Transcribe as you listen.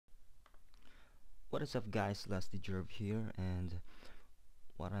What is up guys, Lusty Jerv here, and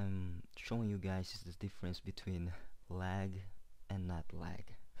what I'm showing you guys is the difference between lag and not lag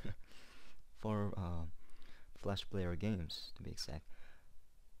for Flash player games to be exact.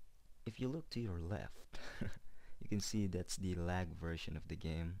 If you look to your left you can see that's the lag version of the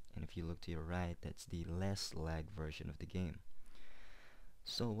game, and if you look to your right, that's the less lag version of the game.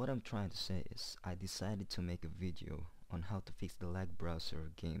 So what I'm trying to say is I decided to make a video on how to fix the lag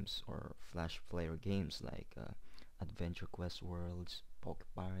browser games or Flash player games like Adventure Quest Worlds, Poke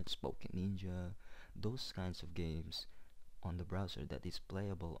Pirates, Poke Ninja, those kinds of games on the browser that is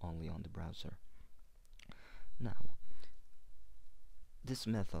playable only on the browser. Now, this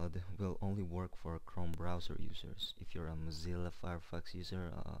method will only work for Chrome browser users. If you're a Mozilla Firefox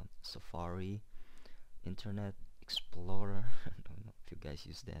user, Safari, Internet Explorer, I don't know if you guys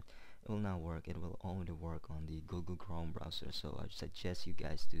use that, it will not work. It will only work on the Google Chrome browser, so I suggest you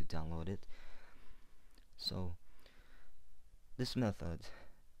guys to download it. So this method,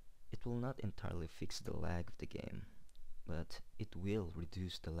 it will not entirely fix the lag of the game, but it will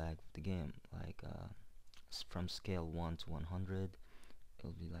reduce the lag of the game, like from scale 1 to 100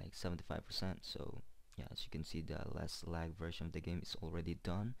 it'll be like 75%. So yeah, as you can see, the less lag version of the game is already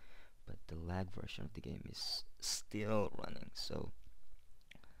done, but the lag version of the game is still running. So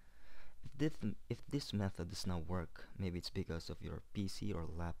if this method does not work, maybe it's because of your PC or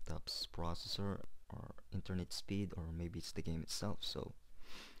laptop's processor or internet speed, or maybe it's the game itself. So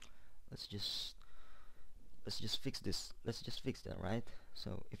let's just fix this. Let's just fix that, right?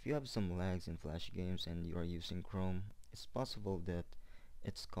 So if you have some lags in Flash games and you are using Chrome, it's possible that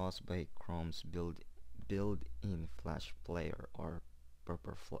it's caused by Chrome's built-in Flash player, or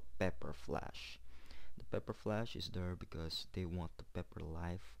Pepper Flash. The Pepper Flash is there because they want to pepper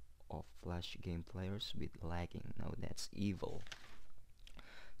life of Flash game players with lagging. Now that's evil.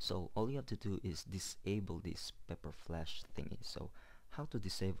 So all you have to do is disable this Pepper Flash thingy. So how to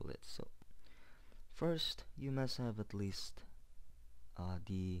disable it? So first, you must have at least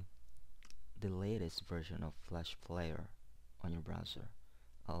the latest version of Flash Player on your browser.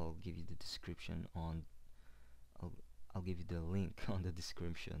 I'll give you the description on I'll give you the link on the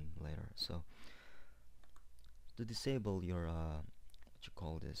description later. So to disable your what you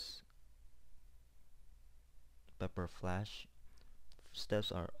call this Pepper Flash,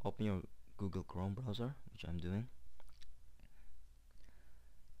 steps are: open your Google Chrome browser, which I'm doing.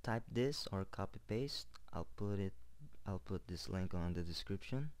 Type this or copy paste. I'll put this link on the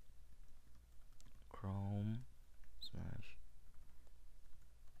description. Chrome slash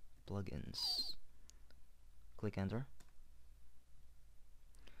plugins. Click enter.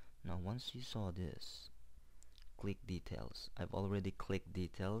 Now once you saw this, click details. I've already clicked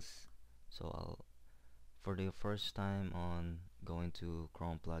details, so for the first time on going to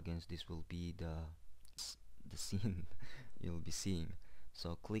Chrome plugins, this will be the scene you'll be seeing.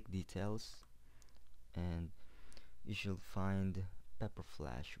 So click details and you should find Pepper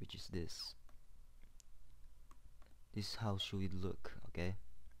Flash, which is this. This is how should it look, okay?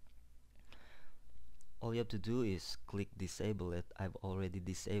 All you have to do is click disable it. I've already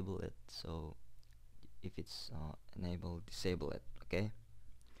disabled it, so if it's enabled, disable it, okay?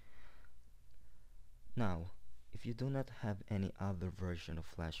 Now if you do not have any other version of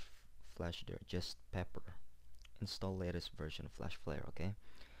Flash there, just Pepper, install latest version of Flash Player, okay?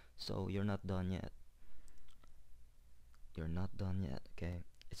 So you're not done yet. Okay?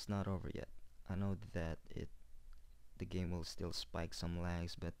 It's not over yet. I know that the game will still spike some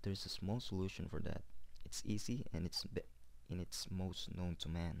lags, but there's a small solution for that. It's easy and it's most known to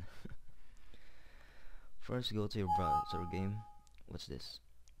man. First, go to your browser game. What's this?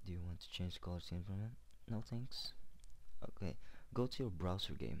 Do you want to change the color scheme from it? No thanks. Okay, go to your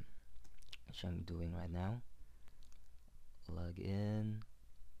browser game, which I'm doing right now. Log in.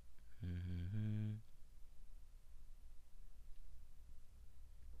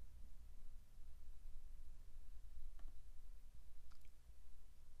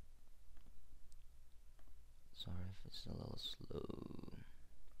 Sorry if it's a little slow.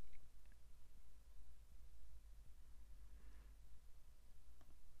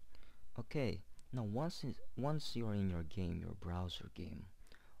 Okay, now once you're in your game, your browser game,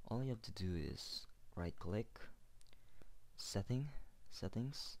 all you have to do is right click,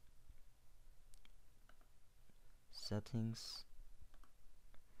 settings,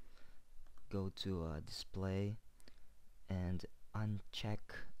 go to display and uncheck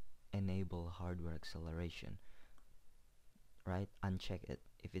enable hardware acceleration. Right, uncheck it.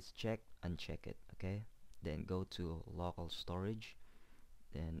 If it's checked, uncheck it, okay? Then go to local storage.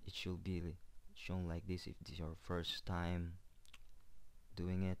 Then it should be shown like this if this is your first time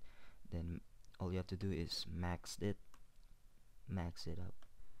doing it. Then all you have to do is max it up,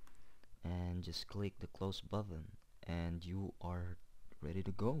 and just click the close button, and you are ready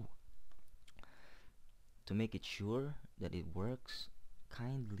to go. To make it sure that it works,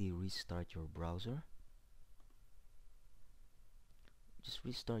 kindly restart your browser. Just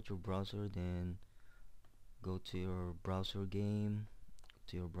restart your browser, then go to your browser game,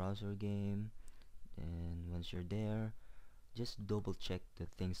 and once you're there, just double check the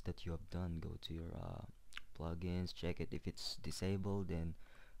things that you have done. Go to your plugins, check it. If it's disabled, then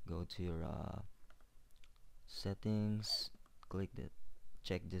go to your settings, click that,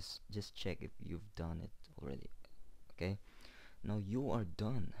 check this, just check if you've done it already. Okay, now you are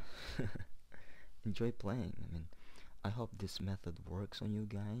done. Enjoy playing. I mean, I hope this method works on you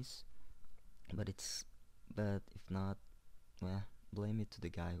guys, but if not, well, blame it to the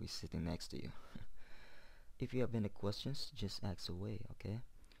guy who is sitting next to you. If you have any questions, just ask away. Okay,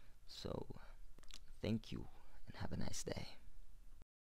 so thank you and have a nice day.